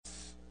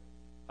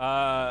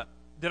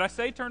Did I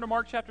say turn to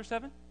Mark chapter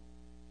 7?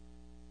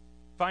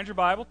 Find your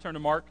Bible, turn to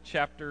Mark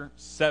chapter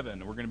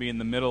 7. We're going to be in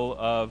the middle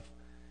of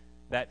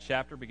that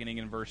chapter, beginning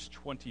in verse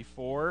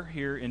 24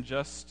 here in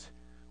just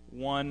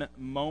one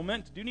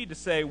moment. I do need to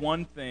say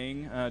one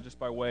thing just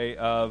by way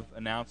of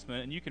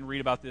announcement, and you can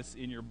read about this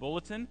in your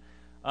bulletin.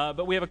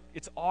 But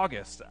it's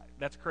August.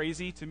 That's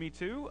crazy to me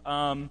too.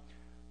 But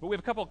we have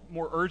a couple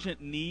more urgent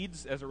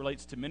needs as it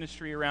relates to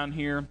ministry around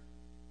here,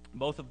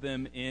 both of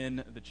them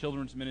in the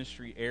children's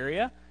ministry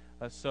area.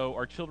 So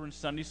our children's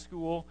Sunday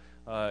school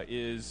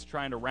is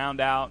trying to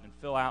round out and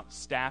fill out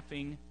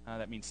staffing.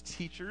 That means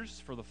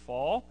teachers for the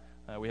fall.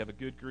 We have a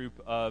good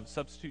group of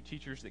substitute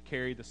teachers that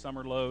carry the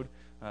summer load,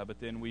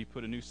 but then we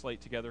put a new slate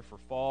together for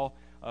fall.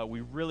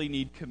 We really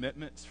need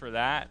commitments for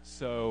that.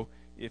 So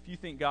if you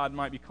think God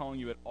might be calling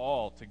you at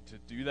all to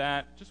do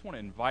that, just want to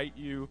invite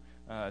you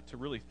to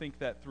really think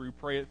that through,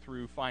 pray it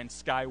through, find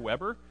Sky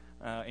Weber,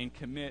 and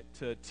commit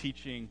to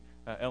teaching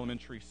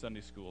elementary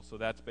Sunday school. So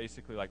that's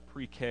basically like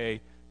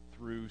pre-K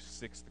through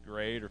 6th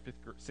grade or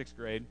 6th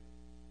grade.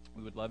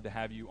 We would love to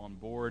have you on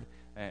board,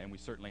 and we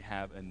certainly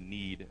have a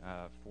need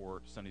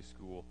for Sunday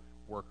school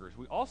workers.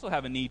 We also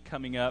have a need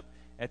coming up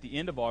at the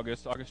end of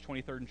August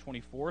 23rd and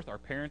 24th, our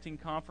parenting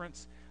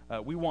conference.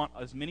 We want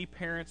as many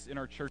parents in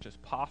our church as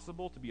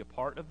possible to be a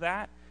part of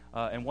that,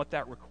 and what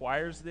that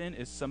requires then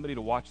is somebody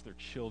to watch their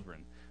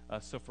children.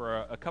 So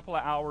for a couple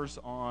of hours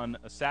on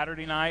a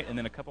Saturday night and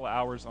then a couple of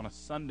hours on a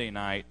Sunday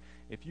night,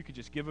 if you could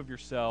just give of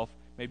yourself,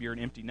 maybe you're an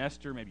empty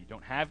nester, maybe you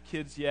don't have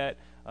kids yet,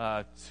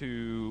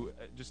 to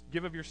just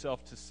give of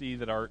yourself to see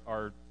that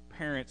our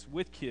parents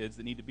with kids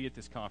that need to be at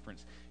this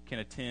conference can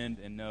attend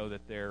and know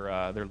that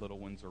their little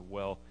ones are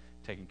well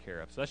taken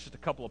care of. So that's just a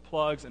couple of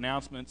plugs,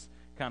 announcements,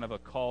 kind of a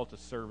call to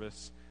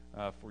service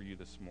for you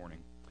this morning.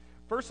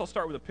 First, I'll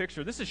start with a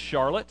picture. This is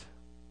Charlotte.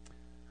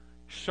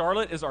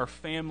 Charlotte is our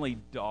family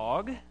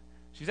dog.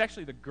 She's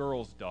actually the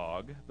girl's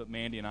dog, but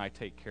Mandy and I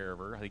take care of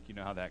her. I think you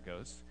know how that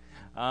goes.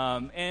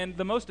 And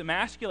the most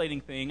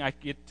emasculating thing I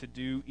get to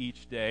do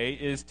each day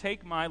is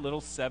take my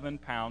little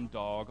 7-pound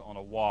dog on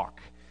a walk.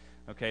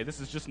 Okay, this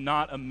is just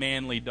not a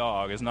manly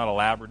dog. It's not a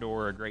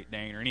Labrador or a Great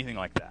Dane or anything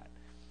like that.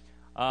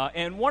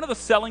 And one of the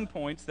selling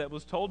points that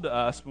was told to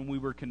us when we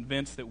were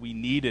convinced that we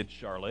needed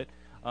Charlotte,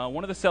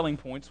 one of the selling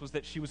points was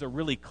that she was a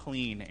really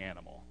clean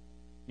animal.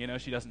 You know,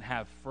 she doesn't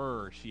have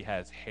fur, she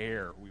has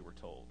hair, we were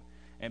told.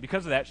 And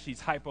because of that,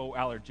 she's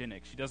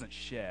hypoallergenic. She doesn't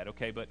shed,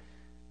 okay, but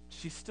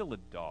she's still a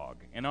dog.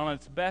 And on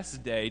its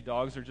best day,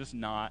 dogs are just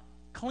not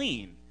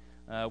clean.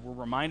 We're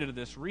reminded of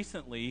this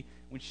recently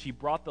when she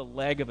brought the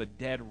leg of a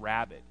dead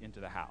rabbit into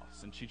the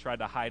house, and she tried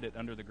to hide it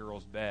under the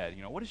girl's bed.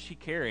 You know, what is she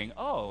carrying?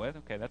 Oh,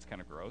 okay, that's kind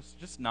of gross.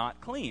 Just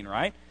not clean,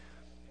 right?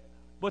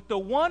 But the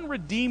one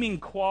redeeming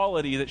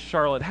quality that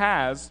Charlotte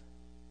has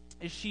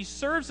is she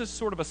serves as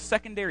sort of a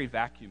secondary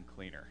vacuum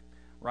cleaner,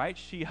 right?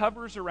 She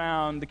hovers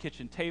around the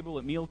kitchen table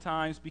at meal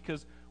times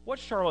because what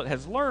Charlotte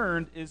has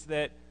learned is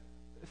that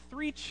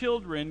 3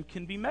 children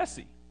can be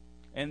messy,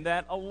 and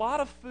that a lot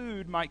of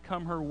food might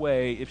come her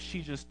way if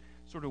she just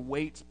sort of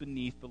waits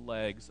beneath the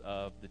legs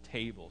of the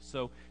table.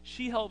 So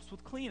she helps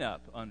with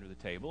cleanup under the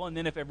table, and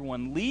then if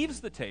everyone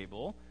leaves the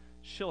table,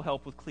 she'll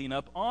help with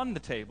cleanup on the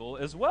table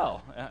as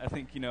well. I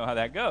think you know how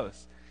that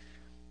goes.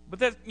 But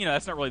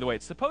that's not really the way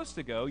it's supposed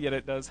to go, yet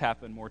it does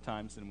happen more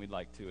times than we'd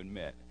like to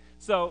admit.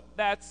 So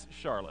that's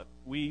Charlotte.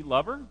 We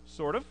love her,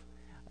 sort of,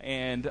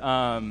 and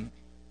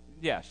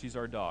she's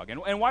our dog.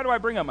 And why do I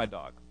bring up my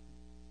dog?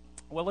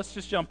 Well, let's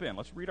just jump in.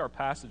 Let's read our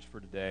passage for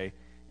today,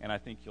 and I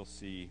think you'll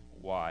see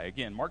why.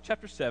 Again, Mark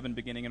chapter 7,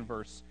 beginning in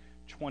verse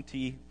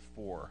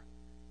 24.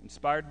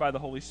 Inspired by the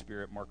Holy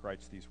Spirit, Mark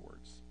writes these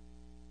words.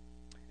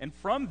 And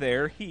from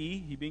there,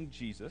 he being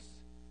Jesus,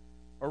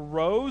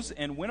 arose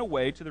and went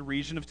away to the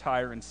region of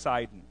Tyre and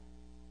Sidon.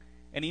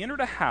 And he entered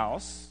a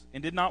house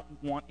and did not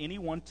want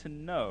anyone to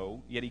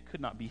know, yet he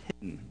could not be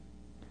hidden.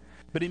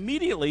 But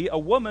immediately a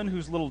woman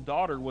whose little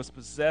daughter was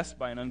possessed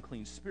by an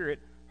unclean spirit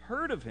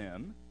heard of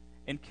him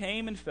and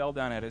came and fell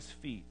down at his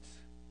feet.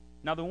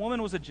 Now the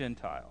woman was a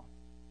Gentile,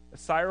 a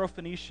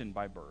Syrophoenician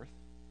by birth,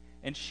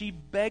 and she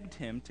begged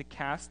him to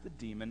cast the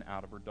demon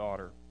out of her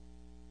daughter.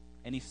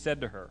 And he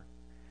said to her,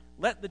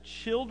 "Let the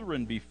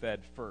children be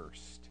fed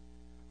first,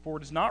 for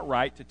it is not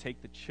right to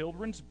take the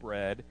children's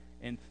bread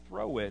and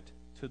throw it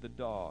to the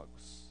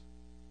dogs."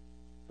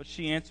 But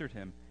she answered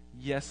him,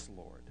 "Yes,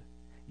 Lord,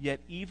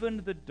 yet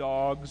even the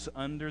dogs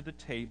under the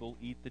table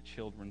eat the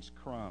children's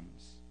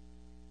crumbs."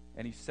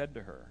 And he said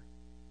to her,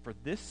 "For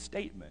this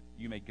statement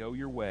you may go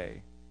your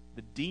way.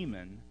 The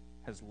demon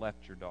has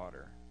left your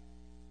daughter."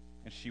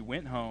 And she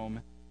went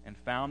home and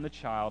found the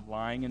child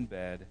lying in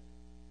bed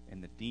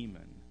and the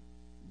demon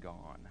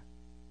gone.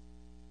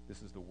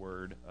 This is the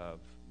word of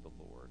the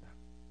Lord.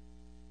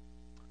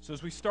 So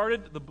as we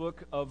started the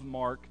book of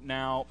Mark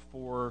now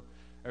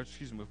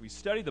we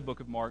studied the book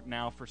of Mark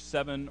now for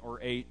 7 or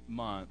 8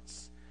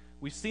 months,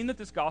 we've seen that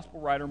this gospel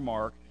writer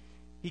Mark,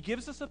 he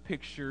gives us a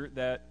picture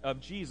of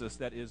Jesus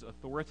that is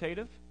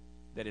authoritative,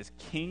 that is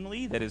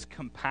kingly, that is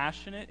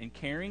compassionate and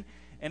caring,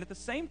 And at the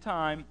same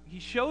time, he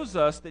shows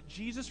us that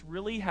Jesus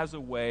really has a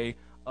way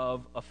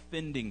of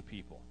offending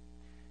people.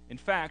 In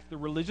fact, the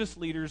religious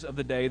leaders of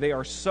the day, they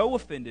are so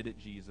offended at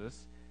Jesus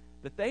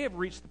that they have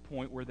reached the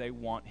point where they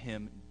want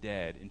him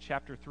dead. In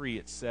chapter 3,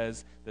 it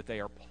says that they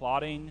are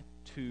plotting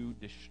to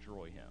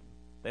destroy him.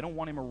 They don't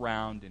want him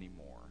around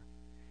anymore.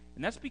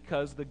 And that's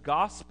because the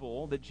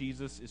gospel that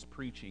Jesus is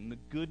preaching, the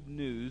good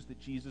news that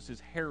Jesus is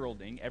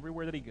heralding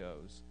everywhere that he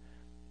goes,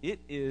 it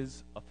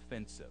is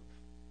offensive.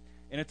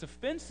 And it's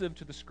offensive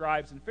to the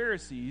scribes and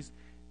Pharisees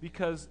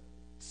because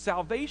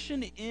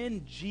salvation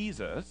in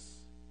Jesus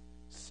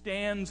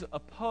stands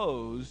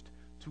opposed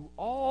to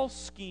all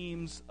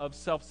schemes of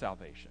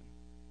self-salvation.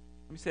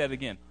 Let me say that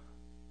again.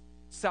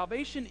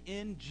 Salvation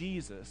in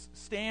Jesus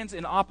stands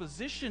in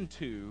opposition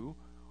to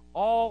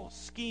all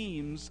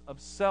schemes of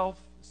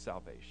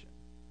self-salvation.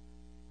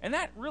 And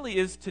that really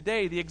is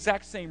today the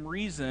exact same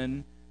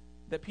reason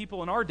that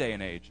people in our day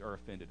and age are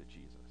offended at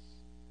Jesus.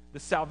 The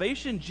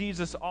salvation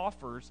Jesus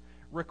offers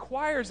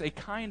requires a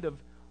kind of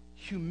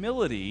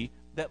humility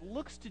that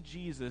looks to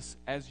Jesus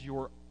as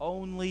your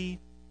only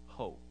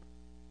hope.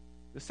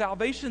 The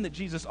salvation that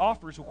Jesus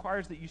offers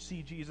requires that you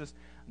see Jesus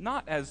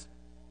not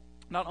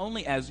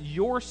only as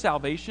your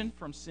salvation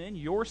from sin,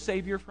 your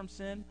Savior from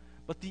sin,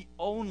 but the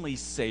only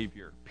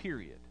Savior,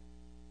 period.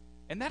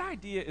 And that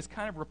idea is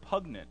kind of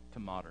repugnant to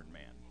modern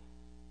man,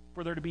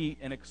 for there to be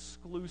an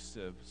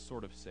exclusive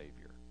sort of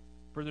Savior,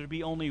 for there to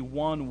be only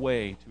one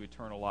way to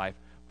eternal life,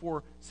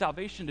 for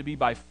salvation to be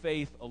by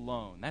faith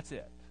alone. That's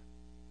it.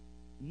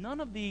 None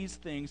of these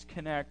things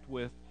connect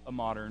with a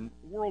modern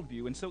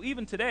worldview. And so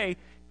even today,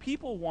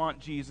 people want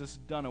Jesus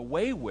done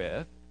away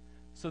with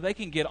so they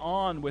can get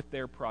on with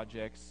their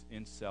projects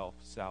in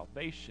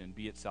self-salvation,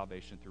 be it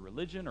salvation through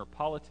religion or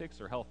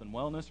politics or health and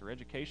wellness or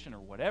education or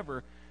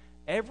whatever.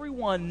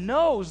 Everyone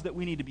knows that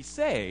we need to be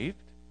saved,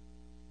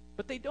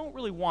 but they don't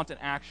really want an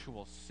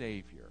actual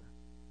Savior.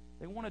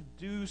 They want to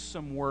do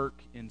some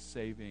work in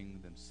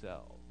saving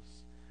themselves,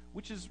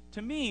 which is,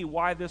 to me,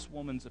 why this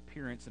woman's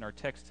appearance in our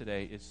text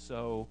today is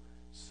so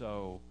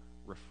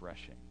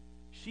refreshing.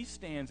 She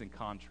stands in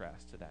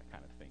contrast to that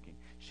kind of thinking.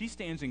 She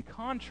stands in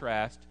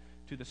contrast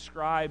to the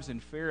scribes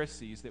and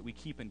Pharisees that we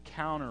keep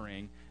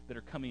encountering that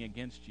are coming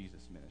against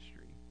Jesus'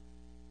 ministry.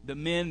 The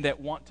men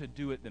that want to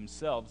do it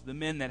themselves, the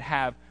men that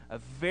have a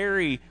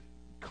very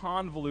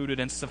convoluted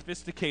and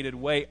sophisticated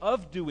way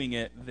of doing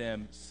it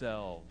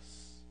themselves.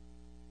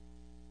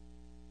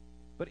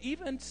 But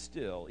even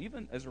still,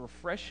 even as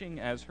refreshing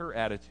as her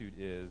attitude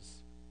is,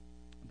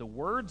 the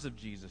words of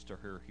Jesus to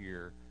her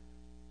here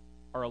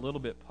are a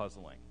little bit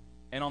puzzling.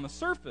 And on the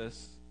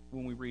surface,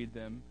 when we read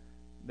them,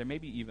 they may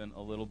be even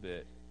a little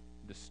bit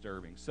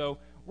disturbing. So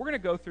we're going to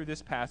go through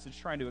this passage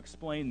trying to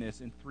explain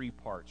this in three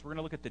parts. We're going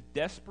to look at the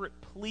desperate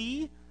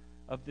plea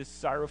of this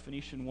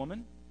Syrophoenician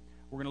woman.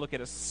 We're going to look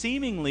at a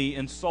seemingly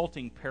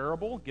insulting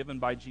parable given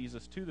by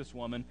Jesus to this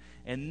woman,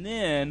 and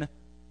then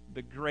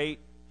the great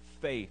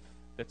faith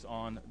that's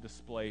on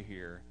display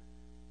here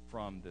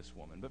from this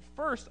woman. But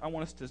first, I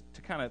want us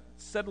to kind of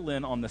settle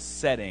in on the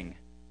setting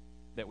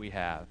that we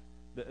have.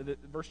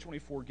 Verse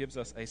 24 gives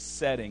us a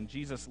setting.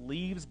 Jesus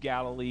leaves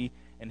Galilee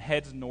and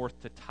heads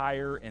north to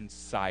Tyre and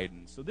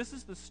Sidon. So this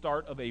is the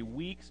start of a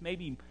week's,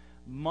 maybe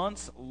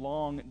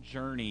months-long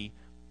journey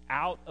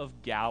out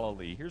of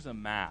Galilee. Here's a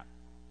map.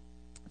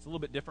 It's a little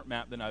bit different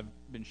map than I've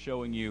been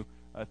showing you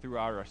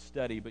throughout our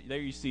study, but there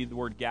you see the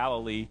word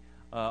Galilee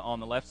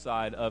on the left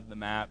side of the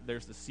map.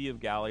 There's the Sea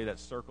of Galilee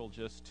that's circled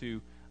just to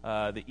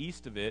the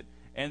east of it,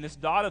 and this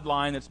dotted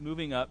line that's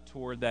moving up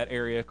toward that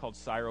area called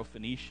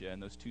Syrophoenicia,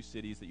 and those two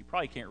cities that you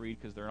probably can't read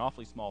because they're an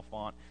awfully small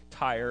font,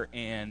 Tyre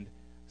and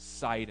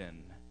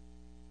Sidon.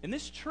 And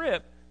this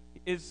trip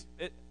is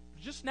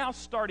just now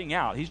starting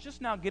out. He's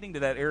just now getting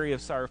to that area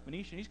of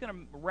Syrophoenicia, and he's going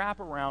to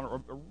wrap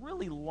around a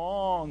really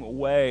long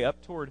way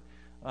up toward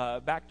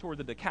back toward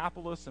the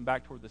Decapolis and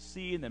back toward the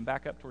sea, and then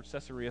back up toward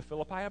Caesarea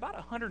Philippi, about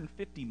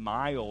 150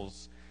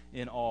 miles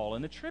in all.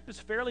 And the trip is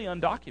fairly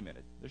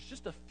undocumented. There's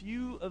just a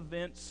few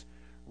events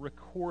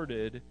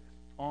recorded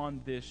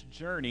on this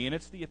journey, and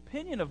it's the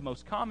opinion of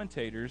most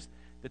commentators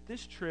that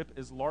this trip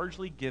is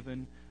largely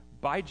given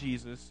by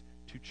Jesus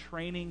to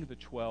training the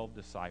 12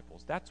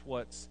 disciples. That's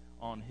what's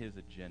on his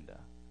agenda.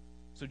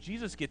 So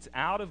Jesus gets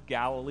out of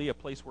Galilee, a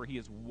place where he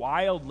is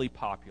wildly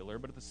popular,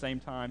 but at the same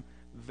time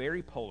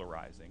very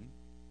polarizing.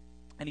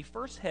 And he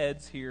first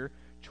heads here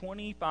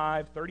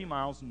 25, 30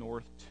 miles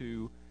north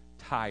to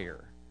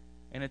Tyre.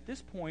 And at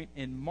this point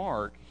in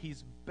Mark,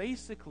 he's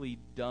basically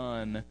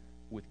done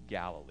with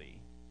Galilee.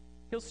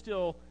 He'll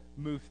still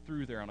move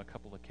through there on a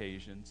couple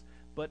occasions,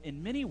 but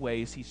in many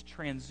ways he's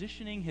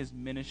transitioning his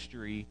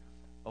ministry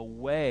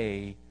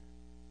away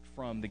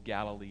from the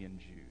Galilean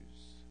Jews.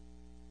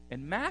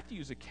 In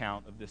Matthew's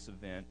account of this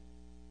event,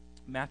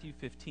 Matthew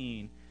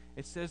 15,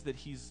 it says that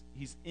he's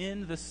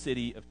in the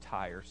city of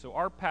Tyre. So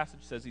our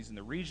passage says he's in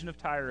the region of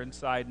Tyre and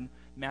Sidon.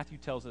 Matthew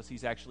tells us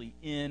he's actually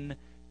in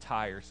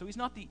Tyre. So he's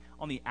not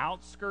on the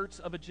outskirts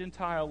of a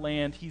Gentile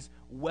land. He's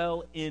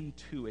well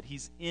into it.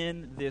 He's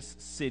in this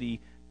city,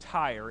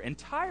 Tyre. And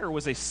Tyre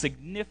was a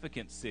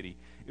significant city.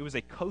 It was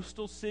a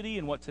coastal city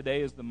in what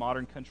today is the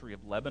modern country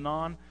of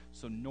Lebanon,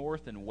 so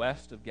north and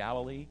west of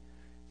Galilee.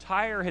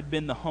 Tyre had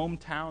been the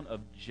hometown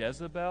of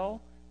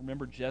Jezebel.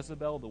 Remember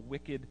Jezebel, the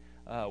wicked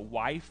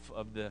wife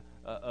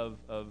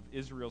of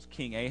Israel's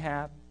king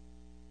Ahab?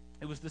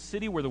 It was the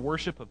city where the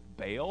worship of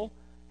Baal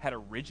had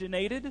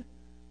originated,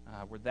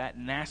 where that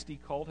nasty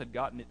cult had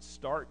gotten its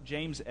start.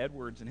 James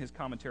Edwards, in his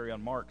commentary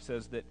on Mark,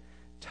 says that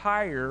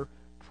Tyre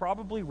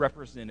probably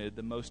represented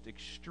the most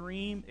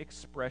extreme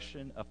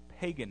expression of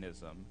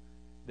paganism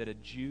that a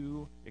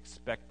Jew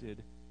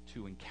expected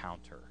to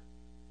encounter.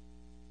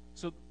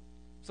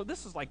 So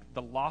this is like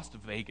the Las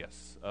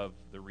Vegas of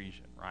the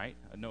region, right?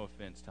 No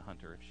offense to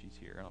Hunter if she's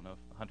here. I don't know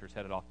if Hunter's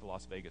headed off to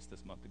Las Vegas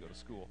this month to go to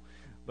school.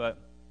 But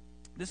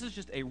this is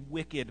just a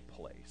wicked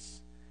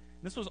place.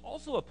 This was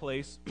also a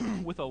place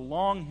with a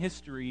long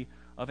history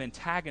of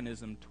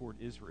antagonism toward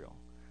Israel.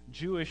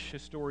 Jewish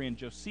historian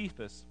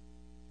Josephus,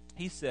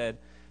 he said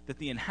that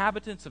the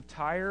inhabitants of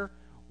Tyre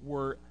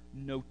were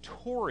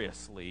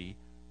notoriously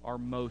our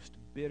most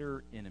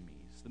bitter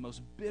enemies, the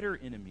most bitter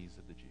enemies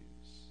of the Jews.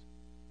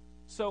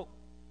 So,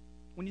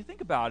 when you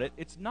think about it,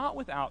 it's not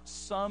without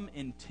some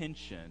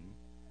intention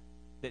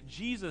that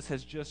Jesus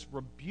has just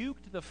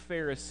rebuked the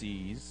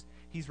Pharisees.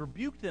 He's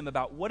rebuked them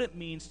about what it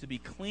means to be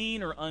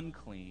clean or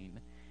unclean,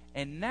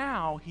 and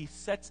now he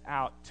sets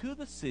out to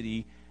the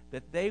city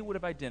that they would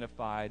have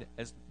identified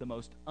as the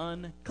most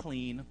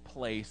unclean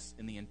place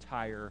in the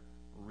entire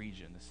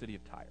region, the city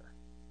of Tyre.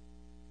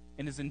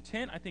 And his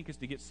intent, I think, is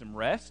to get some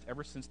rest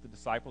ever since the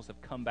disciples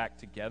have come back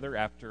together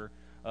after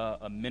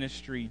a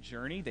ministry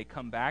journey. They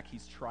come back.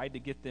 He's tried to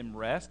get them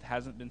rest,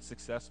 hasn't been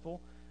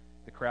successful.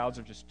 The crowds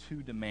are just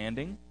too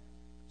demanding.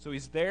 So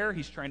he's there.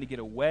 He's trying to get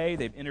away.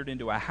 They've entered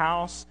into a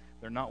house.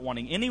 They're not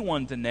wanting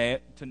anyone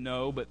to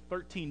know, but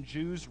 13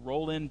 Jews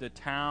roll into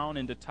town,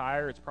 into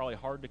Tyre. It's probably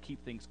hard to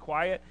keep things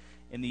quiet.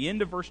 And the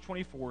end of verse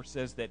 24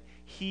 says that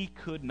he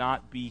could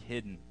not be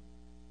hidden,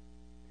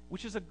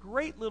 which is a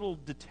great little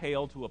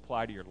detail to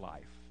apply to your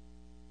life.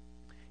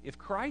 If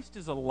Christ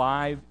is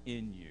alive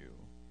in you,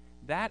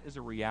 that is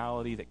a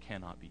reality that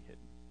cannot be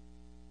hidden.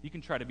 You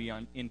can try to be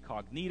on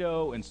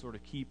incognito and sort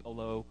of keep a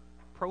low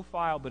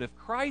profile, but if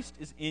Christ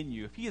is in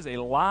you, if he is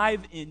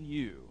alive in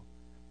you,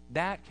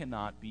 that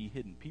cannot be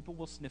hidden. People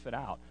will sniff it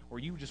out, or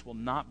you just will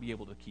not be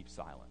able to keep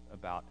silent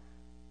about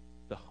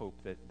the hope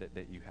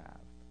that you have.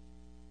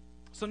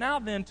 So now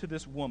then to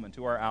this woman,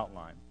 to our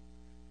outline.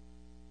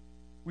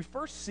 We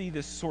first see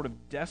this sort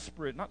of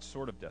desperate, not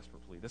sort of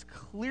desperate plea, this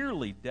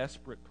clearly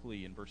desperate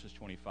plea in verses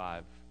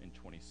 25 and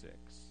 26.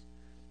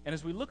 And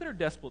as we look at her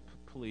desperate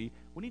plea,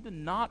 we need to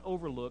not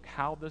overlook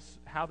how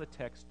the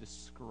text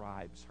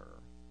describes her.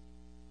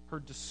 Her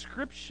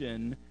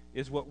description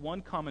is what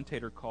one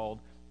commentator called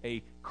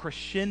a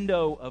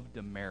crescendo of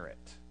demerit.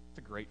 It's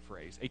a great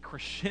phrase. A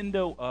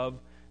crescendo of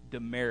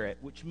demerit,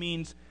 which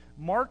means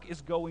Mark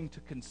is going to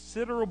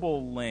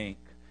considerable length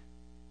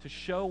to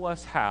show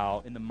us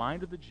how, in the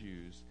mind of the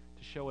Jews,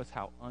 to show us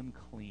how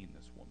unclean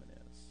this woman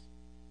is.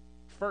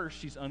 First,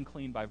 she's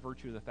unclean by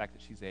virtue of the fact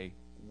that she's a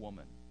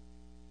woman.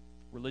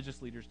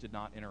 Religious leaders did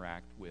not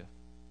interact with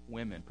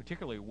women,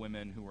 particularly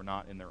women who were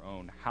not in their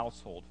own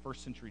household.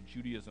 First century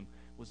Judaism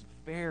was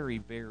very,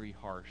 very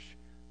harsh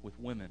with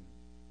women.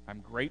 I'm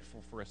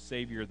grateful for a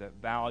Savior that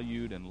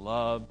valued and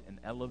loved and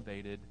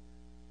elevated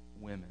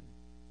women.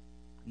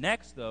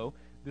 Next, though,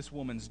 this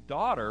woman's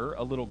daughter,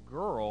 a little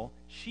girl,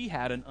 she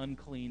had an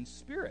unclean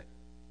spirit.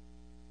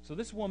 So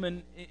this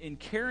woman, in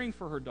caring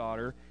for her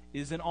daughter,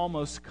 is in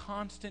almost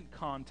constant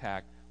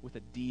contact with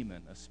a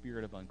demon, a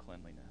spirit of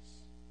uncleanliness.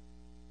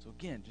 So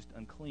again, just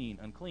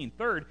unclean.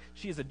 Third,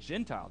 she is a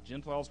Gentile.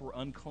 Gentiles were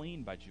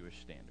unclean by Jewish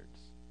standards.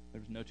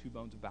 There's no two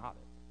bones about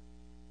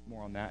it.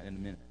 More on that in a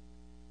minute.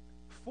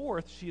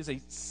 Fourth, she is a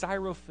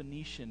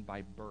Syrophoenician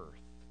by birth.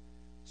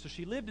 So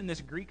she lived in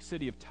this Greek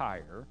city of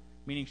Tyre,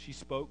 meaning she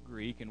spoke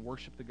Greek and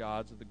worshiped the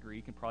gods of the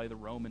Greek and probably the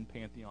Roman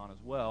pantheon as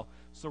well.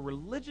 So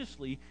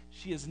religiously,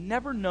 she has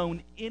never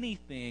known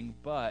anything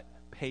but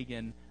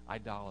pagan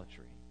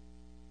idolatry,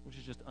 which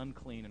is just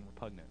unclean and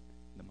repugnant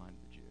in the mind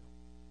of the Jew.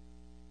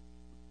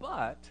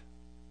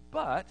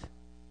 But,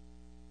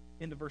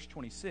 into verse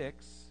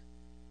 26,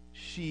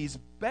 she's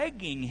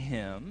begging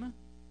him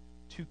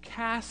to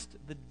cast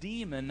the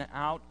demon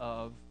out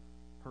of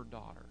her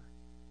daughter.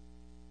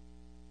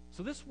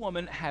 So this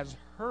woman has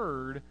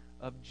heard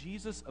of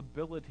Jesus'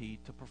 ability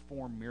to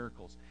perform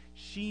miracles.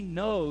 She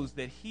knows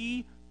that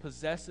he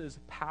possesses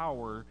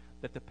power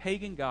that the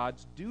pagan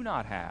gods do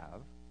not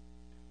have.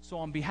 So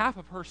on behalf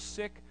of her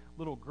sick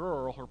little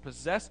girl, her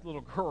possessed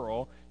little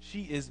girl,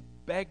 she is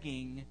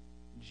begging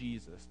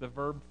Jesus. The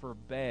verb for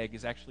beg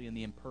is actually in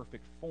the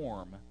imperfect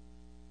form,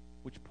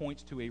 which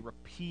points to a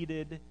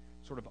repeated,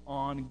 sort of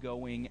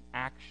ongoing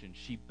action.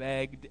 She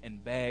begged and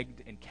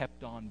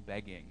kept on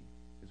begging,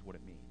 is what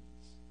it means.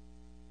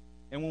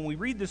 And when we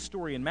read this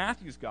story in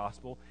Matthew's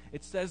gospel,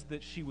 it says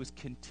that she was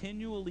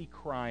continually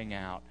crying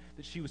out,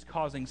 that she was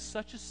causing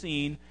such a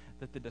scene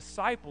that the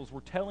disciples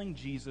were telling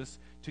Jesus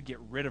to get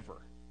rid of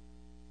her.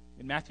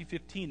 In Matthew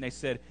 15, they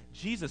said,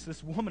 Jesus,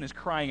 this woman is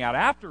crying out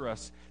after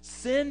us.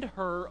 Send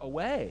her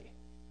away.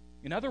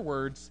 In other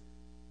words,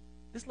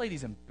 this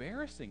lady's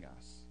embarrassing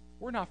us.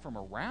 We're not from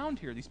around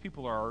here. These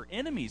people are our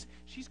enemies.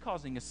 She's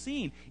causing a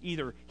scene.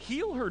 Either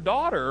heal her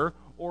daughter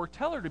or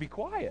tell her to be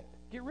quiet.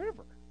 Get rid of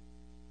her.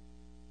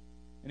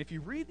 And if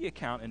you read the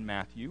account in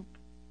Matthew,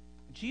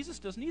 Jesus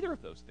does neither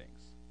of those things.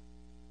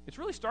 It's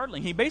really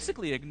startling. He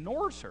basically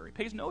ignores her. He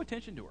pays no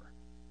attention to her.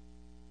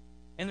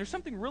 And there's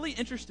something really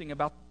interesting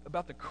about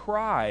the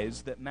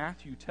cries that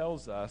Matthew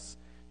tells us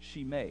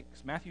she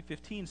makes. Matthew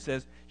 15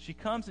 says, she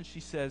comes and she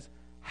says,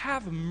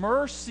 have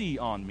mercy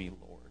on me,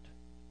 Lord.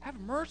 Have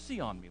mercy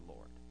on me,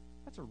 Lord.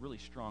 That's a really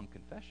strong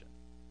confession.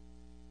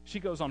 She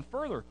goes on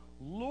further,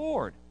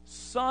 Lord,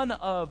 Son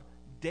of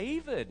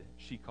David,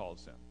 she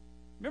calls him.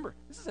 Remember,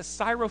 this is a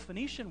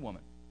Syrophoenician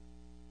woman,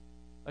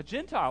 a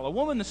Gentile, a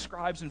woman the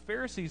scribes and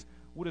Pharisees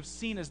would have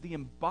seen as the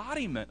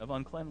embodiment of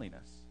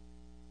uncleanliness.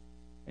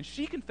 And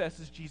she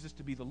confesses Jesus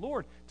to be the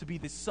Lord, to be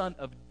the Son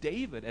of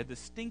David, a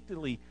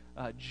distinctly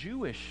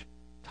Jewish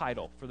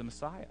title for the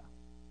Messiah.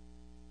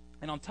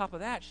 And on top of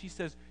that, she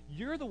says,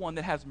 you're the one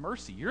that has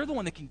mercy. You're the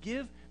one that can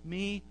give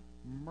me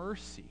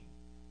mercy.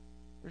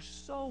 There's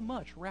so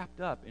much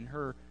wrapped up in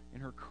her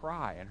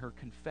cry and her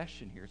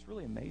confession here. It's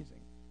really amazing.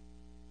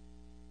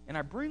 And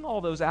I bring all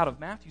those out of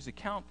Matthew's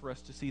account for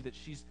us to see that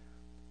she's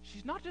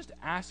not just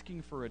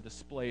asking for a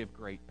display of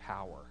great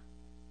power.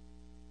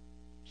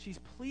 She's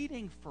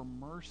pleading for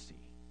mercy.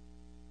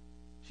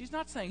 She's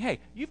not saying, hey,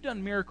 you've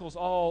done miracles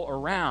all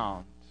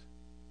around.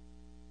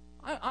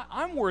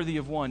 I'm worthy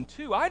of one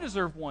too. I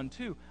deserve one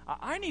too.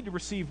 I need to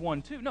receive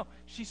one too. No,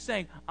 she's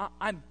saying,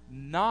 I'm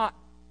not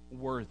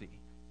worthy.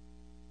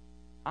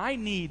 I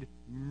need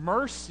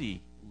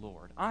mercy,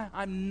 Lord.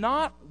 I'm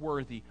not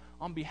worthy.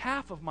 On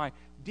behalf of my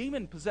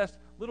demon-possessed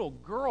little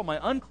girl, my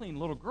unclean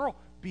little girl,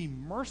 be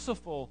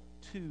merciful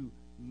to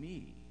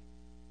me.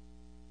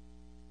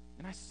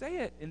 And I say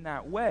it in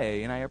that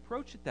way, and I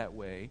approach it that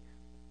way,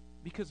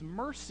 because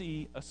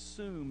mercy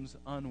assumes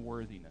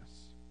unworthiness.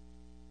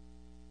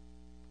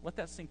 Let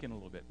that sink in a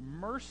little bit.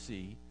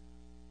 Mercy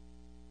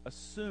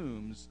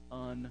assumes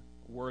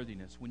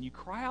unworthiness. When you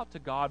cry out to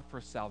God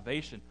for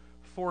salvation,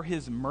 for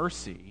His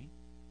mercy,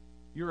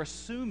 you're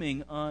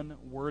assuming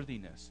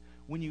unworthiness.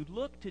 When you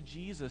look to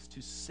Jesus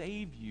to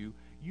save you,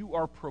 you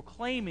are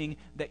proclaiming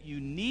that you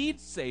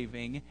need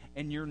saving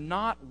and you're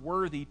not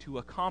worthy to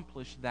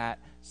accomplish that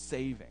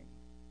saving.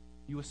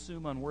 You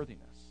assume unworthiness.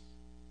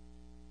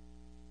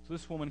 So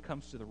this woman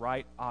comes to the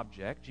right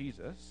object,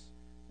 Jesus,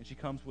 and she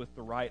comes with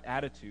the right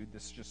attitude,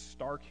 this just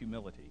stark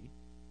humility.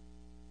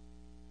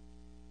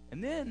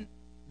 And then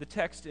the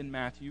text in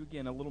Matthew,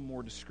 again a little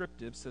more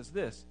descriptive, says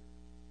this.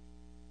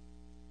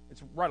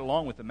 It's right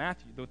along with the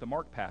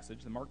Mark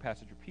passage. The Mark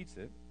passage repeats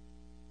it.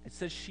 It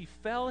says, she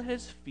fell at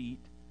his feet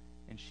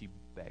and she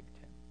begged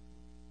him.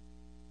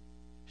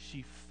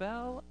 She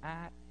fell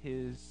at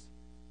his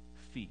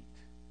feet.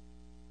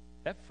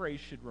 That phrase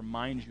should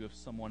remind you of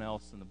someone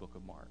else in the book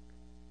of Mark.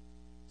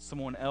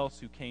 Someone else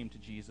who came to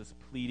Jesus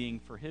pleading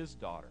for his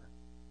daughter.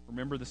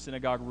 Remember the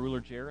synagogue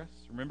ruler Jairus?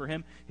 Remember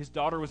him? His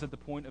daughter was at the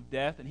point of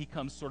death, and he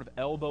comes sort of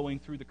elbowing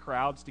through the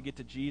crowds to get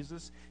to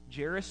Jesus.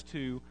 Jairus,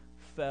 too,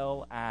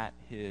 fell at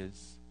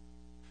his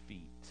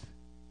feet.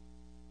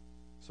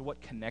 So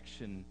what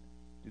connection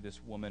do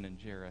this woman and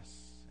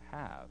Jairus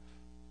have?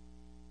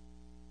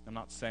 I'm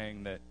not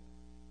saying that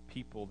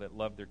people that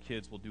love their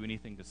kids will do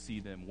anything to see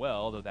them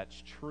well, though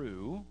that's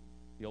true.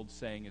 The old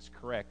saying is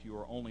correct. You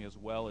are only as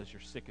well as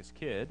your sickest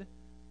kid.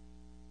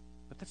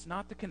 But that's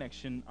not the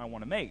connection I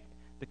want to make.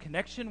 The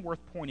connection worth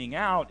pointing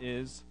out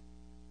is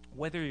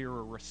whether you're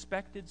a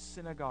respected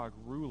synagogue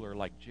ruler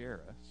like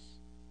Jairus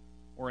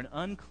or an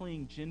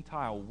unclean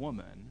Gentile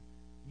woman,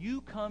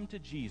 you come to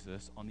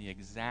Jesus on the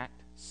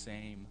exact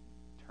same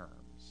terms.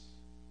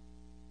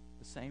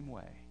 The same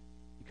way.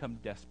 You come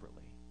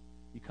desperately.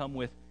 You come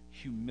with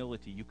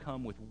humility. You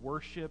come with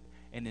worship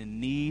and in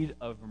need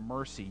of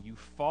mercy. You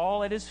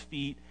fall at his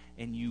feet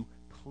and you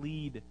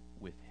plead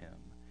with him.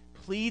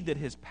 Plead that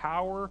his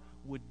power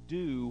would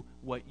do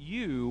what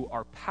you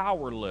are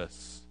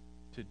powerless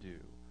to do.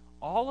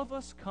 All of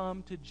us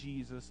come to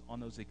Jesus on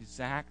those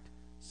exact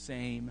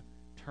same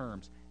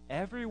terms.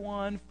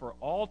 Everyone for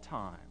all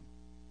time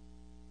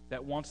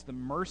that wants the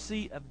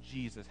mercy of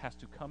Jesus has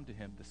to come to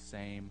him the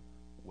same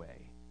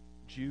way.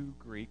 Jew,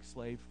 Greek,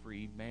 slave,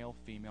 free, male,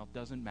 female,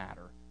 doesn't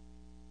matter.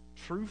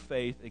 True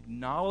faith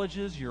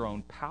acknowledges your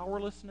own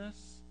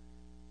powerlessness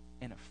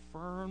and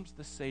affirms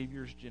the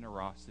Savior's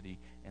generosity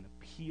and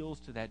appeals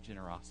to that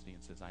generosity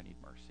and says, I need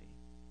mercy.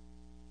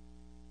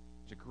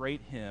 There's a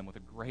great hymn with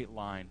a great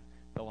line.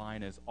 The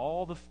line is,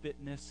 all the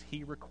fitness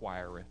he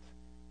requireth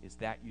is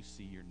that you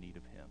see your need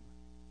of him.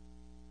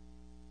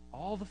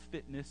 All the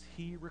fitness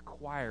he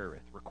requires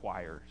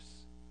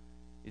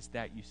is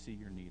that you see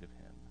your need of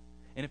him.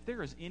 And if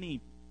there is any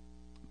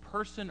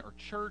person or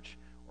church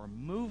or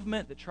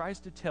movement that tries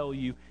to tell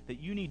you that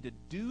you need to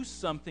do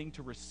something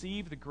to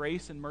receive the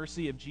grace and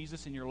mercy of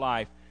Jesus in your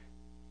life,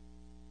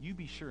 you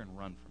be sure and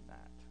run from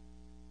that.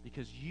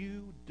 because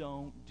you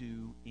don't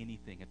do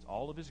anything. It's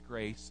all of his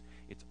grace.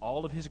 It's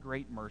all of his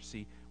great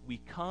mercy. We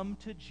come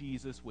to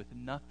Jesus with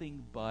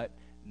nothing but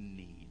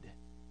need.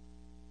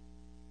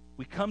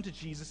 We come to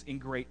Jesus in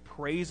great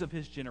praise of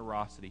his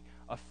generosity,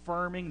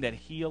 affirming that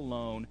he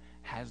alone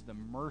has the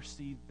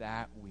mercy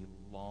that we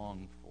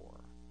long for.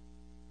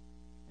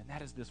 And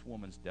that is this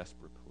woman's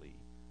desperate plea.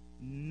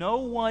 No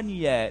one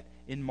yet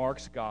in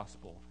Mark's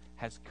gospel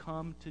has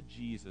come to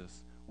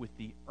Jesus with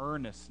the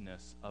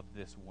earnestness of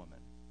this woman,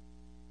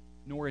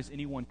 nor has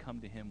anyone come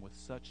to him with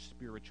such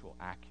spiritual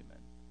acumen.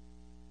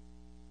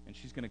 And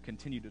she's going to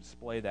continue to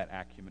display that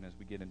acumen as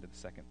we get into the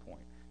second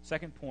point.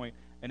 Second point,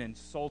 an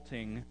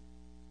insulting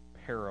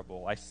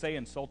parable. I say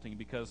insulting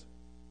because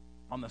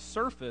on the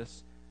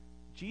surface,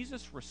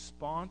 Jesus'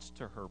 response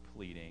to her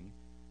pleading,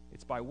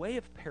 it's by way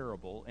of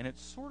parable, and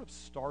it's sort of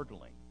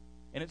startling.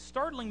 And it's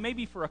startling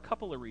maybe for a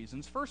couple of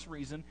reasons. First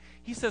reason,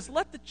 he says,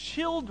 let the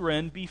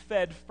children be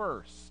fed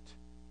first.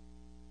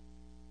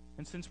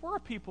 And since we're a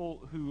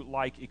people who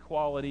like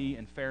equality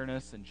and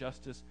fairness and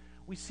justice,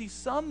 we see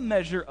some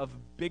measure of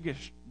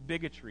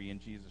bigotry in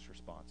Jesus'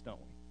 response, don't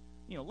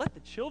we? Let the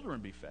children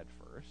be fed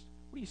first.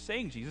 What are you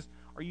saying, Jesus?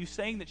 Are you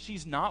saying that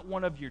she's not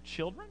one of your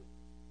children?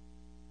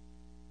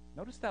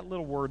 Notice that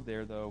little word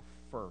there, though,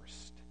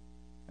 first.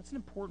 That's an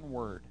important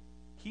word.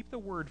 Keep the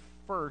word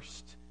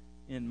first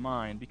in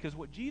mind, because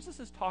what Jesus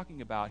is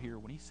talking about here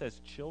when he says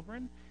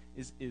children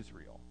is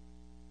Israel.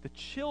 The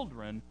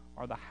children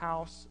are the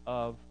house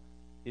of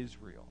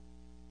Israel.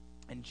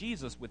 And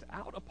Jesus,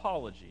 without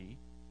apology,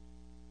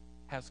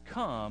 has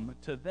come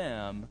to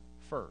them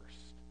first.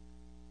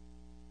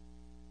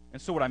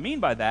 And so what I mean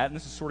by that, and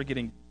this is sort of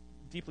getting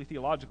deeply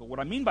theological, what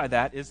I mean by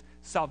that is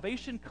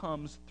salvation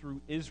comes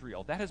through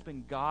Israel. That has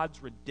been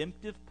God's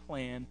redemptive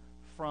plan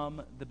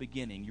from the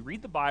beginning. You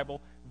read the Bible,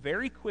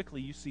 very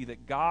quickly you see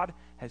that God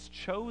has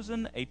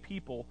chosen a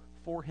people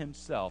for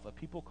himself, a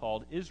people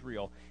called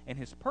Israel. And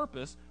his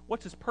purpose,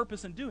 what's his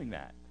purpose in doing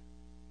that?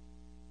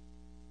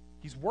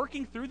 He's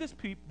working through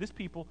this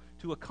people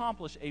to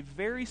accomplish a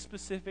very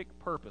specific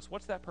purpose.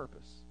 What's that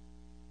purpose?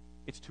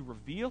 It's to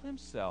reveal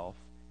himself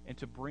and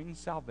to bring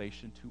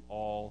salvation to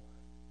all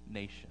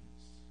nations.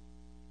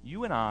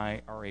 You and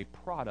I are a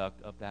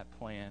product of that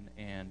plan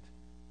and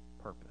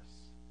purpose.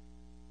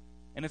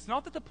 And it's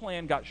not that the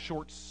plan got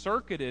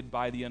short-circuited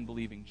by the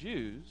unbelieving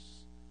Jews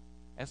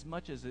as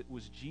much as it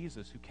was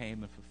Jesus who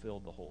came and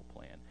fulfilled the whole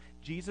plan.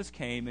 Jesus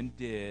came and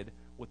did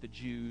what the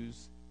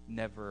Jews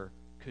never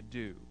could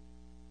do,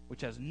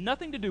 which has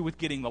nothing to do with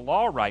getting the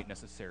law right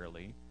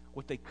necessarily.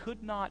 What they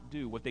could not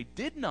do, what they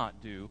did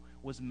not do,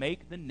 was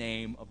make the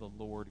name of the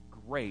Lord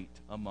great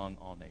among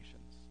all nations.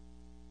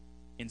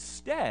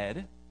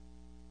 Instead,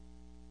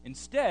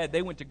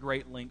 they went to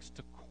great lengths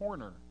to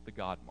corner the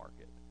God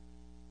market.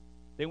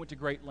 They went to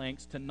great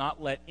lengths to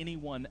not let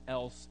anyone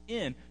else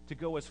in, to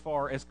go as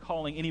far as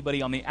calling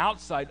anybody on the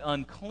outside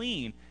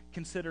unclean,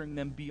 considering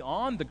them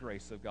beyond the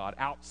grace of God,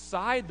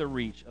 outside the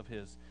reach of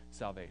his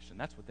salvation.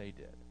 That's what they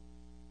did.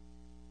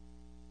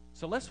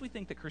 So lest we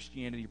think that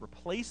Christianity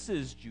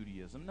replaces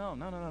Judaism, no,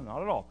 not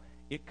at all.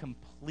 It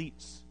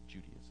completes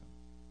Judaism.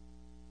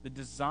 The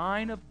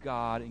design of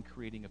God in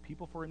creating a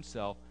people for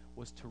himself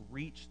was to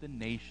reach the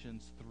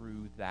nations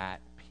through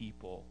that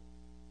people.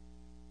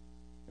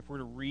 If we're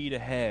to read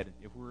ahead,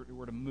 if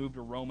we're to move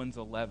to Romans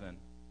 11,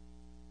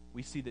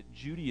 we see that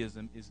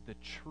Judaism is the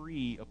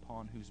tree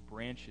upon whose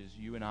branches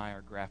you and I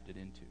are grafted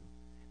into.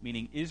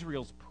 Meaning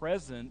Israel's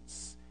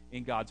presence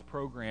in God's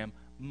program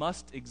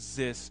must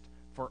exist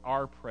for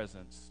our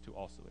presence to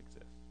also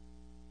exist.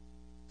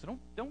 So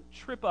don't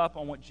trip up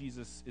on what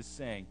Jesus is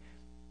saying.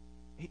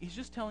 He's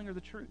just telling her the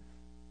truth.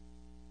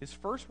 His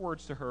first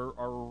words to her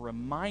are a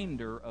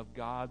reminder of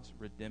God's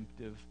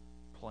redemptive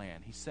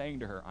plan. He's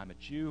saying to her, I'm a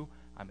Jew,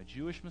 I'm a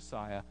Jewish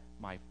Messiah,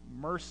 my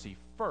mercy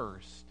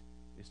first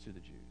is to the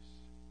Jews.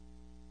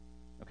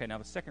 Okay, now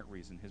the second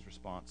reason his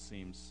response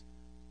seems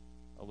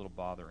a little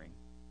bothering.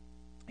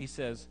 He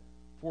says,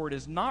 for it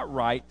is not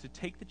right to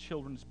take the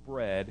children's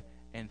bread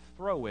and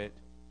throw it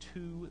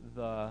to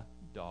the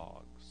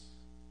dogs.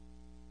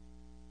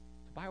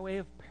 By way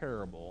of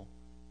parable,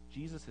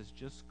 Jesus has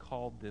just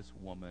called this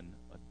woman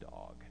a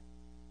dog.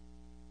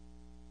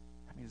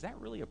 I mean, is that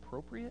really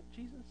appropriate,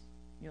 Jesus?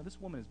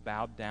 This woman is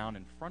bowed down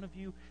in front of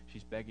you.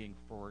 She's begging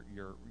for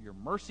your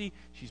mercy.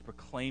 She's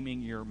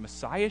proclaiming your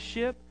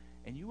messiahship,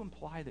 and you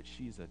imply that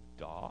she's a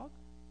dog?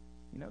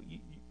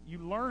 You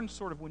learn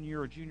sort of when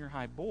you're a junior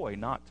high boy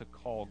not to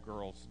call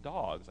girls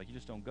dogs. Like, you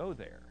just don't go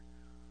there.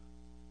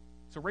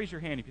 So raise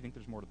your hand if you think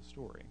there's more to the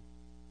story.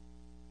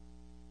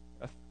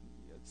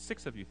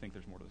 6 of you think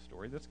there's more to the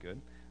story. That's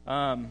good.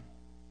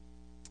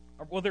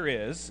 Well, there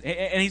is.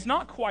 And he's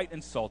not quite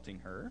insulting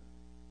her.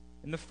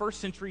 In the first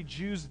century,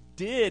 Jews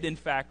did, in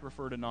fact,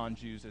 refer to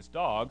non-Jews as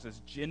dogs, as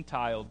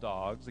Gentile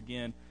dogs.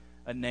 Again,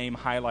 a name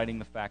highlighting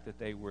the fact that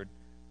they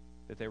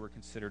were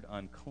considered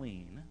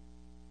unclean.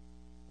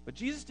 But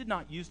Jesus did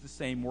not use the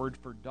same word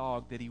for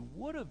dog that he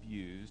would have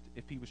used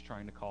if he was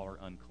trying to call her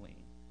unclean,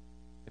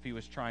 if he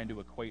was trying to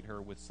equate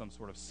her with some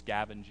sort of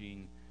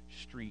scavenging,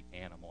 street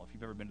animal. If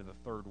you've ever been to the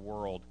third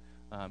world,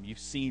 you've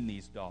seen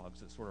these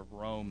dogs that sort of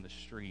roam the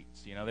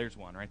streets. There's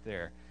one right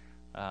there.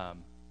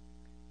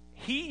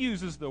 He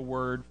uses the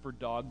word for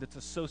dog that's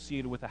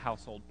associated with a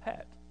household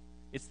pet.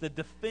 It's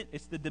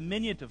the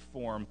diminutive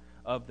form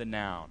of the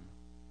noun.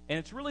 And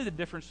it's really the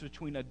difference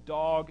between a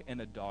dog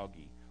and a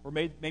doggy, or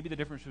maybe the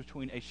difference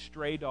between a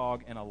stray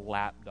dog and a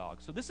lap dog.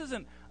 So this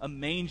isn't a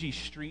mangy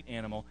street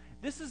animal.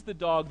 This is the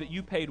dog that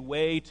you paid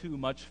way too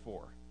much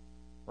for,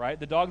 right?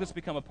 The dog that's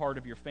become a part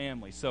of your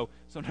family. So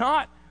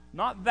not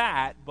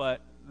that,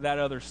 but that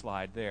other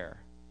slide there.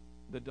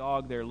 The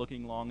dog there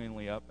looking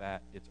longingly up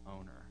at its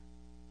owner.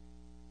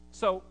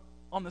 So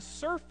on the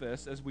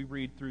surface, as we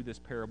read through this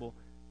parable,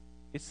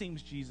 it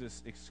seems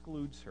Jesus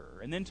excludes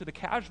her. And then to the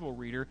casual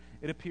reader,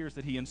 it appears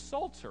that he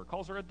insults her,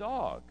 calls her a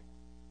dog.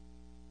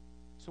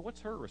 So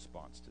what's her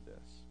response to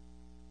this?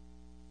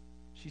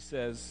 She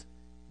says,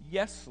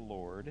 "Yes,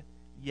 Lord,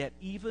 yet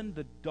even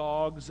the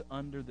dogs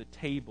under the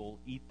table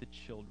eat the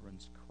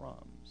children's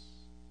crumbs."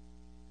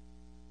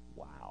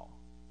 Wow.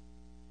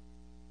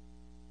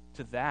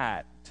 To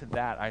that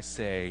I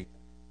say,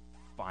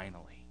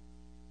 finally.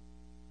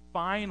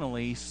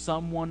 Finally,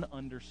 someone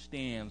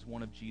understands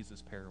one of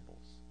Jesus' parables.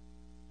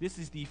 This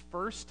is the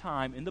first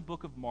time in the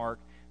book of Mark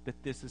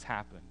that this has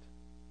happened.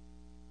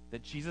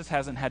 That Jesus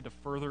hasn't had to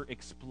further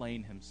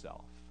explain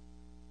himself.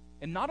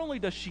 And not only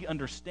does she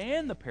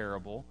understand the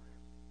parable,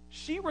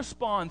 she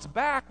responds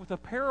back with a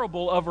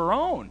parable of her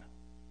own.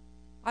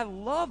 I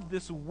love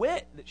this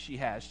wit that she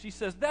has. She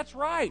says, "That's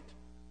right.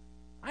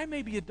 I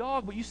may be a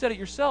dog, but you said it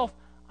yourself.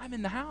 I'm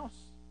in the house.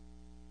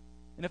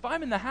 And if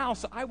I'm in the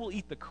house, I will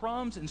eat the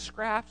crumbs and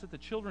scraps that the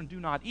children do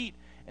not eat.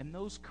 And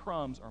those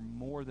crumbs are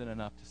more than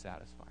enough to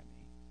satisfy me.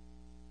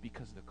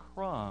 Because the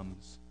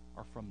crumbs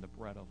are from the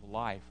bread of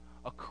life.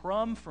 A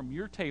crumb from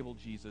your table,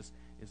 Jesus,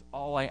 is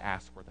all I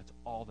ask for. That's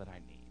all that I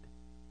need."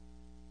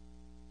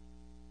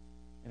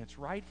 And it's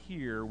right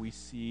here we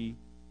see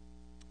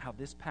how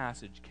this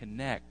passage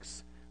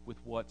connects with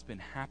what's been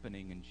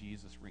happening in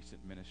Jesus'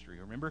 recent ministry.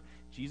 Remember,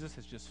 Jesus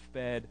has just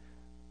fed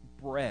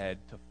bread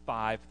to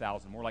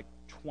 5,000, more like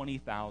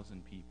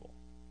 20,000 people.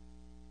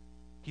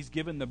 He's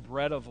given the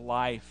bread of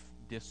life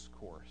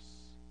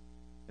discourse.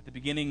 At the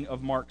beginning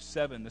of Mark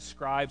 7, the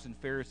scribes and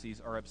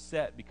Pharisees are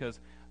upset because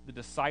the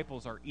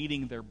disciples are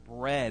eating their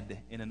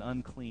bread in an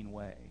unclean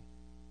way.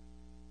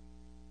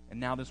 And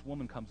now this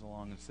woman comes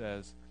along and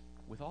says,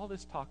 "With all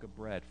this talk of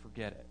bread,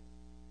 forget it.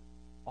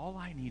 All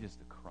I need is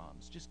the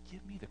crumbs. Just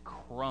give me the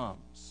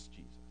crumbs,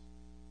 Jesus."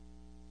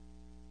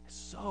 I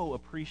so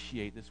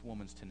appreciate this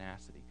woman's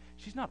tenacity.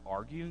 She's not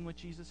arguing with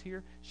Jesus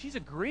here. She's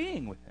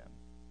agreeing with him.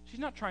 She's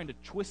not trying to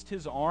twist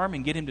his arm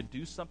and get him to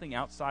do something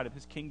outside of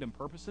his kingdom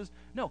purposes.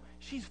 No,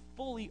 she's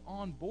fully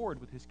on board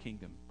with his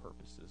kingdom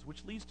purposes,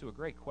 which leads to a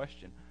great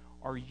question.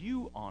 Are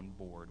you on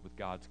board with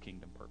God's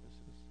kingdom purposes?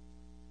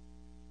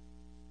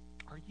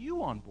 Are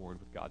you on board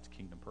with God's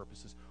kingdom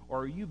purposes? Or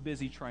are you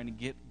busy trying to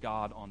get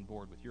God on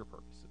board with your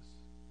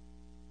purposes?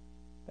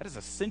 That is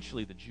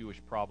essentially the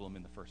Jewish problem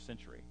in the first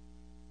century.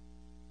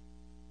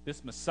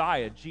 This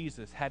Messiah,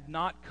 Jesus, had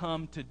not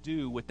come to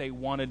do what they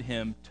wanted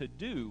him to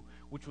do,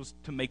 which was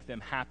to make them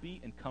happy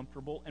and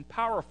comfortable and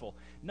powerful.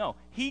 No,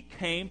 he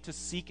came to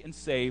seek and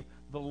save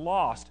the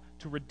lost,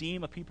 to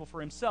redeem a people for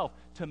himself,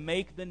 to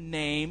make the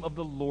name of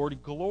the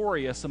Lord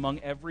glorious among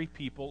every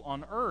people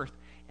on earth.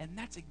 And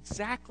that's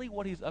exactly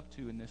what he's up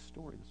to in this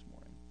story this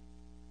morning.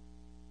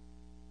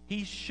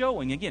 He's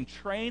showing, again,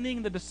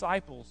 training the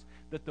disciples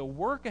that the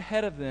work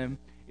ahead of them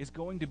is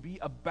going to be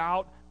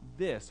about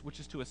this, which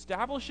is to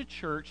establish a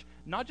church,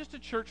 not just a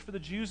church for the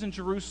Jews in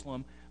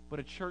Jerusalem, but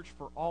a church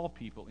for all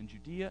people in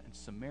Judea and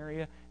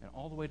Samaria and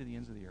all the way to the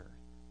ends of the earth.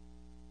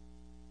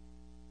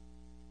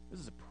 This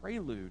is a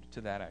prelude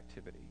to that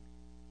activity.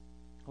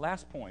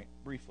 Last point,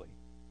 briefly.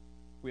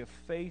 We have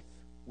faith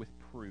with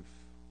proof.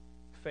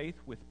 Faith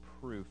with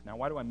proof. Now,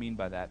 what do I mean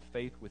by that?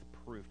 Faith with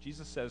proof.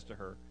 Jesus says to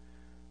her,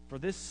 "For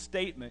this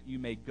statement you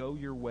may go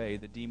your way,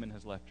 the demon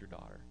has left your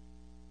daughter."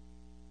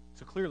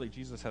 So clearly,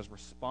 Jesus has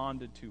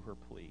responded to her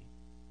plea.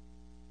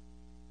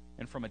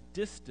 And from a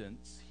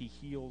distance, he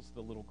heals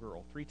the little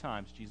girl. 3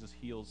 times, Jesus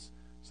heals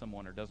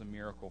someone or does a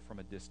miracle from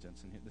a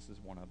distance, and this is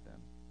one of them.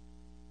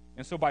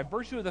 And so by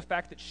virtue of the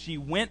fact that she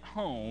went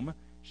home,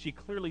 she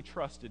clearly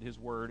trusted his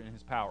word and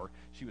his power.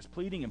 She was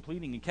pleading and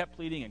pleading and kept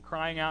pleading and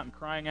crying out and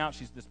crying out.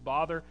 She's this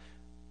bother.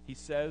 He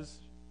says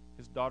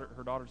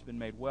her daughter's been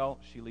made well.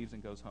 She leaves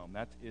and goes home.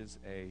 That is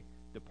a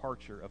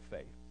departure of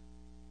faith.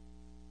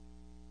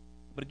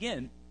 But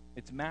again,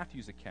 it's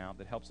Matthew's account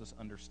that helps us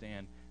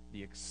understand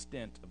the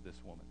extent of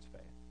this woman's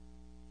faith.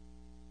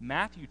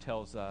 Matthew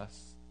tells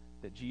us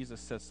that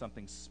Jesus says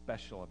something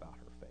special about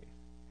her faith.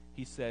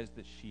 He says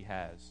that she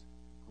has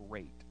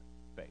great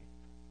faith.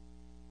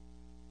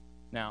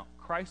 Now,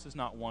 Christ is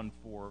not one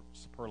for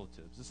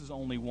superlatives. This is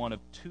only one of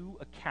 2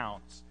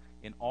 accounts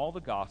in all the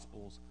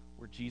Gospels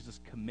where Jesus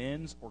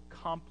commends or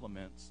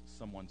compliments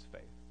someone's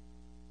faith.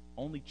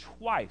 Only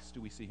twice do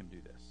we see him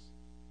do this.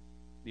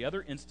 The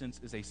other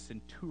instance is a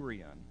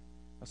centurion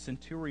a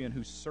centurion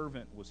whose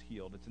servant was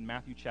healed. It's in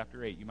Matthew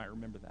chapter 8. You might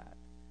remember that.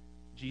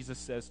 Jesus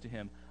says to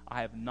him,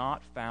 I have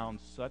not found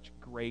such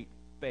great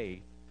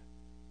faith,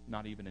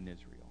 not even in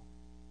Israel.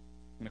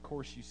 And of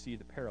course, you see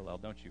the parallel,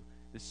 don't you?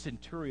 The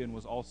centurion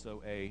was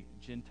also a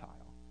Gentile.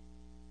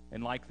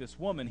 And like this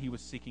woman, he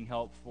was seeking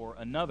help for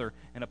another.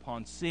 And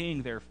upon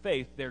seeing their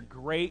faith, their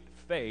great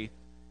faith,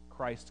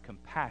 Christ's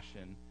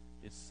compassion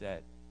is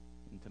set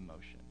into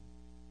motion.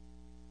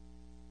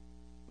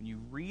 When you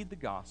read the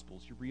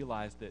Gospels, you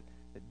realize that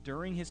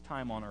during his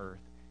time on earth,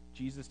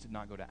 Jesus did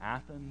not go to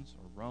Athens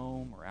or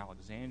Rome or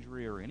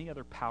Alexandria or any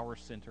other power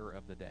center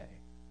of the day.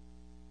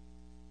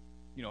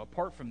 You know,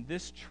 apart from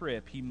this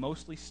trip, he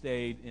mostly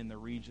stayed in the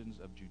regions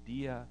of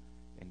Judea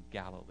and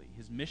Galilee.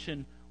 His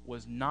mission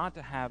was not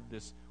to have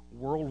this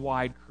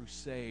worldwide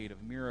crusade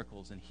of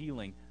miracles and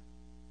healing.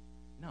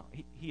 No,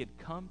 he had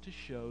come to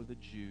show the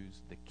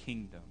Jews the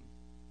kingdom.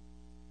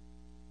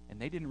 And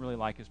they didn't really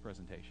like his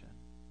presentation.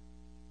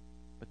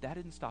 But that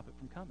didn't stop it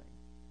from coming.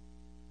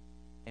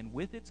 And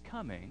with its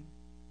coming,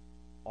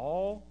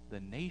 all the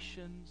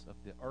nations of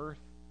the earth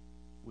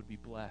would be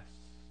blessed.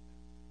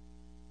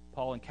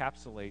 Paul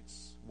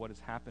encapsulates what is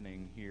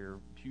happening here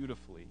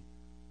beautifully.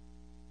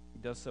 He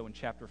does so in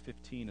chapter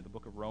 15 of the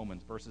book of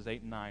Romans, verses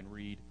 8 and 9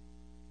 read,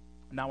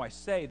 Now I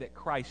say that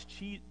Christ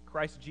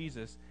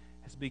Jesus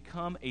has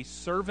become a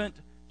servant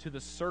to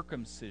the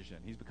circumcision.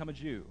 He's become a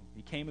Jew.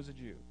 He came as a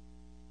Jew.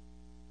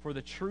 For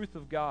the truth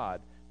of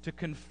God, to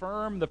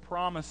confirm the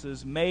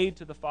promises made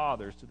to the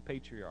fathers, to the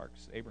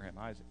patriarchs, Abraham,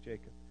 Isaac,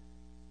 Jacob.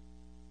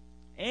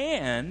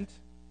 And,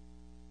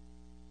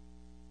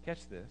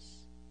 catch this,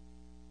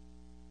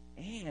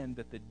 and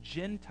that the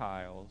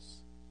Gentiles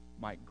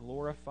might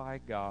glorify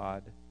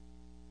God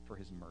for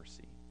his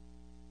mercy.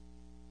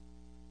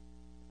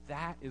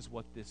 That is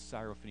what this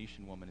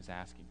Syrophoenician woman is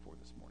asking for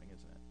this morning,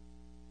 isn't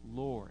it?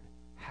 Lord,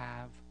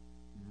 have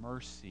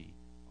mercy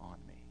on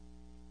me.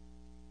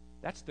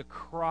 That's the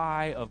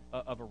cry of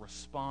a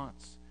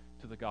response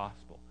to the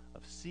gospel,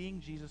 of seeing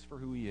Jesus for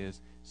who he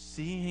is,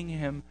 seeing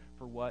him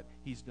for what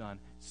he's done,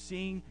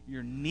 seeing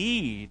your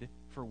need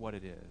for what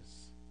it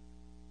is,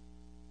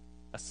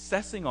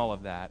 assessing all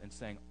of that and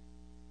saying,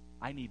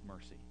 I need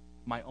mercy.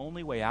 My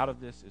only way out of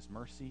this is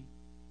mercy.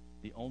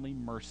 The only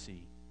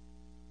mercy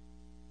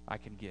I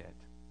can get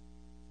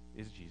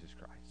is Jesus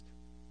Christ.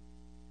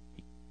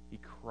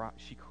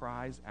 She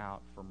cries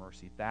out for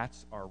mercy.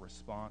 That's our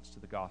response to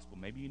the gospel.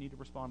 Maybe you need to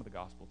respond to the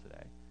gospel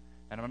today.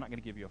 And I'm not going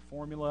to give you a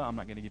formula. I'm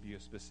not going to give you a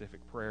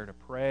specific prayer to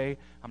pray.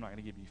 I'm not going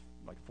to give you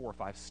like 4 or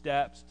 5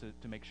 steps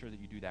to make sure that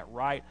you do that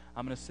right.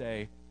 I'm going to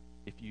say,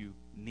 if you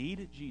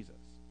need Jesus,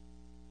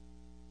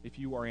 if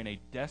you are in a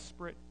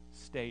desperate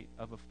state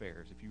of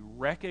affairs, if you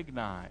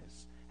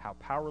recognize how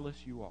powerless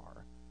you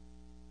are,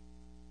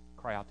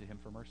 cry out to him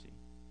for mercy,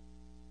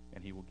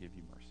 and he will give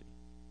you mercy.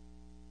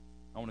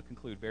 I want to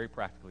conclude very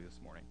practically this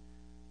morning.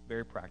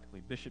 Very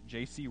practically. Bishop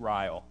J.C.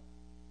 Ryle,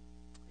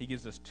 he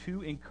gives us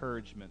 2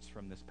 encouragements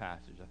from this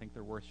passage. I think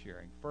they're worth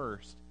sharing.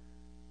 First,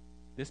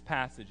 this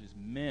passage is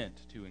meant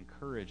to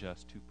encourage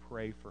us to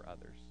pray for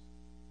others.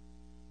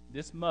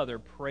 This mother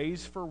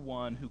prays for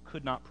one who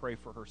could not pray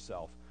for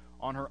herself.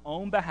 On her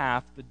own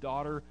behalf, the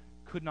daughter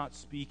could not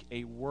speak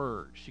a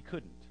word. She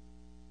couldn't.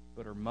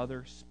 But her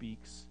mother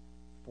speaks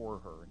for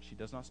her, and she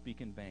does not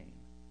speak in vain.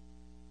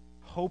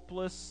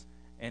 Hopeless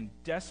and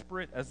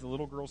desperate as the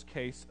little girl's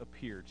case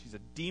appeared. She's a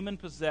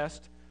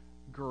demon-possessed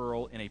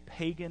girl in a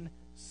pagan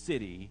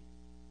city.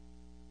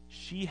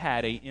 She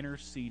had an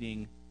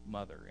interceding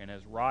mother. And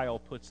as Ryle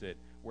puts it,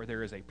 where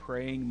there is a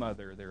praying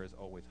mother, there is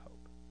always hope.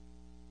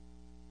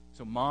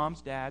 So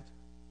moms, dads,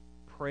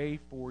 pray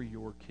for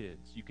your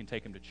kids. You can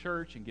take them to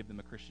church and give them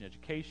a Christian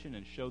education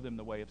and show them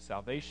the way of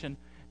salvation,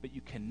 but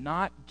you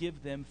cannot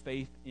give them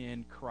faith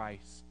in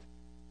Christ.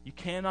 You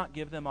cannot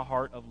give them a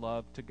heart of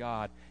love to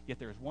God. Yet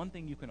there is one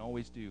thing you can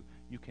always do.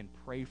 You can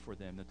pray for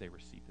them that they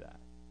receive that.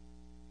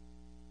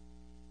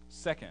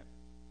 Second,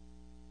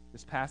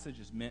 this passage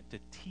is meant to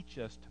teach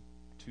us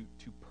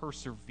to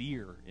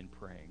persevere in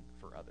praying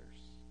for others.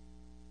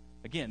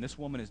 Again, this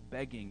woman is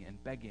begging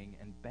and begging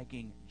and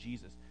begging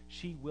Jesus.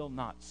 She will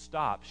not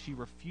stop. She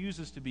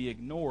refuses to be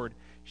ignored.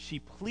 She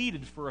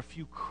pleaded for a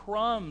few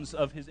crumbs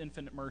of his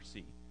infinite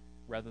mercy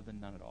rather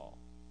than none at all.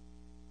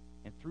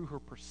 And through her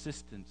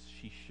persistence,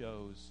 she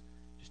shows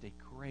just a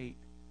great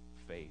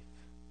faith.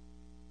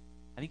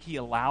 I think he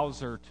allows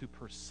her to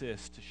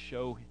persist, to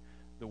show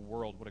the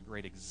world what a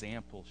great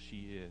example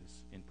she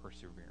is in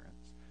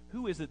perseverance.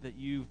 Who is it that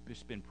you've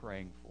just been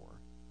praying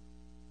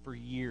for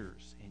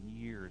years and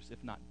years,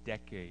 if not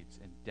decades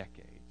and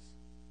decades?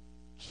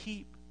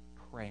 Keep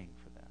praying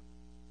for them.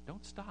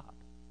 Don't stop.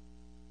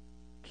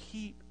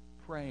 Keep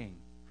praying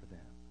for them.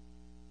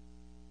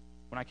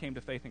 When I came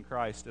to faith in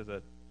Christ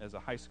as a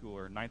high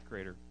schooler, 9th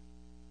grader,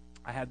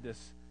 I had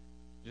this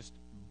just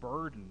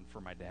burden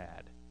for my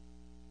dad.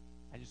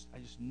 I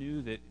just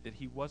knew that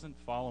he wasn't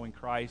following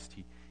Christ.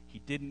 He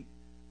didn't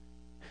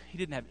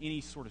have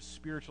any sort of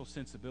spiritual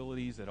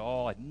sensibilities at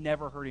all. I'd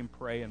never heard him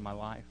pray in my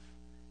life.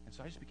 And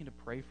so I just began to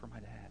pray for my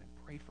dad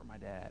and pray for my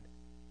dad.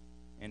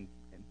 And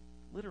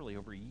literally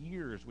over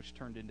years, which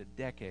turned into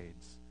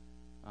decades,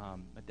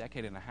 a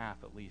decade and a half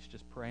at least,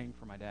 just praying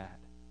for my dad.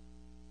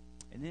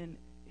 And then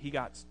he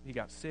got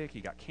sick,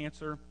 he got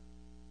cancer,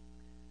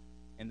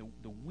 and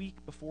the week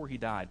before he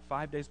died,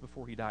 5 days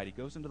before he died, he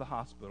goes into the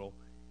hospital,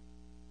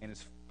 and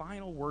his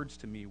final words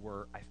to me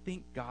were, "I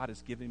think God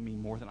has given me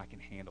more than I can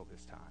handle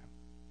this time.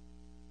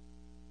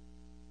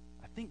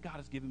 I think God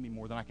has given me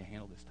more than I can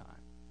handle this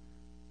time."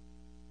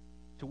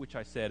 To which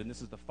I said, and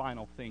this is the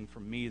final thing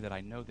from me that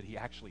I know that he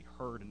actually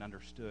heard and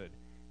understood,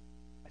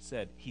 I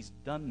said, "He's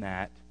done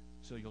that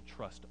so you'll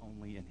trust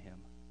only in him."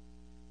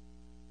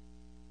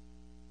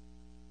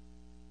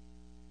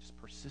 Just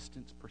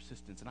persistence,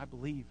 persistence. And I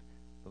believe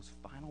those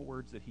final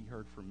words that he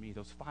heard from me,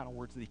 those final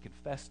words that he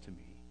confessed to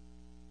me,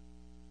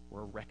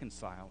 were a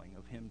reconciling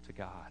of him to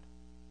God.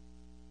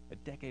 A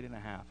decade and a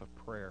half of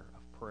prayer,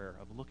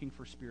 of looking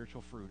for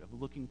spiritual fruit, of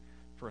looking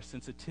for a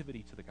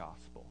sensitivity to the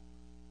gospel,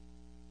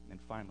 and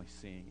finally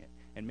seeing it.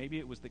 And maybe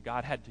it was that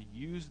God had to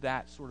use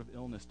that sort of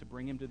illness to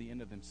bring him to the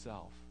end of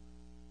himself.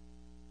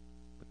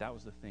 But that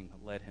was the thing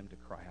that led him to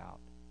cry out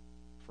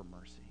for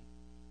mercy.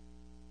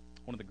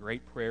 One of the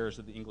great prayers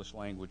of the English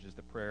language is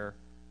the prayer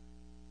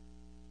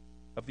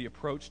of the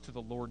approach to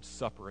the Lord's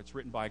Supper. It's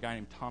written by a guy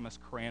named Thomas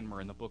Cranmer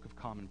in the Book of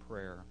Common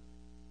Prayer.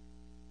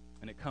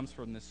 And it comes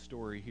from this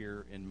story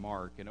here in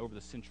Mark. And over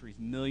the centuries,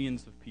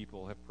 millions of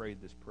people have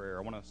prayed this prayer.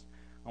 I want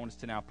us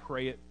to now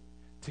pray it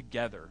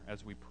together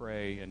as we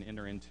pray and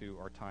enter into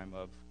our time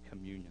of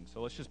communion.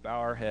 So let's just bow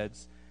our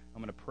heads.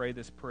 I'm going to pray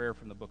this prayer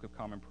from the Book of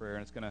Common Prayer,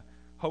 and it's going to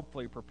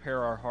hopefully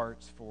prepare our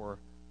hearts for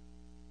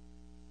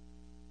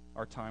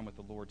our time with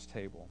the Lord's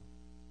table.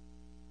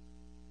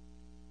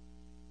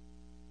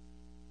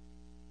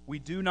 We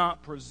do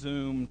not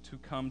presume to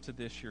come to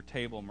this your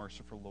table,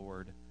 merciful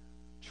Lord,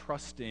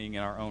 trusting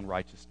in our own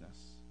righteousness,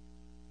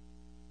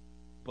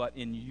 but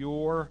in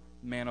your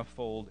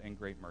manifold and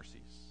great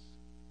mercies.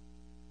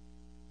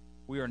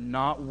 We are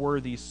not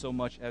worthy so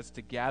much as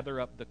to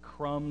gather up the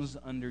crumbs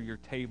under your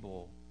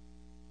table,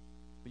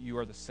 but you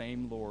are the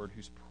same Lord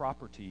whose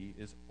property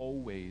is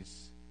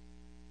always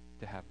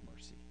to have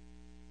mercy.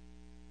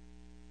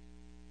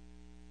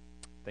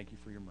 Thank you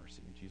for your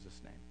mercy. In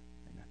Jesus' name.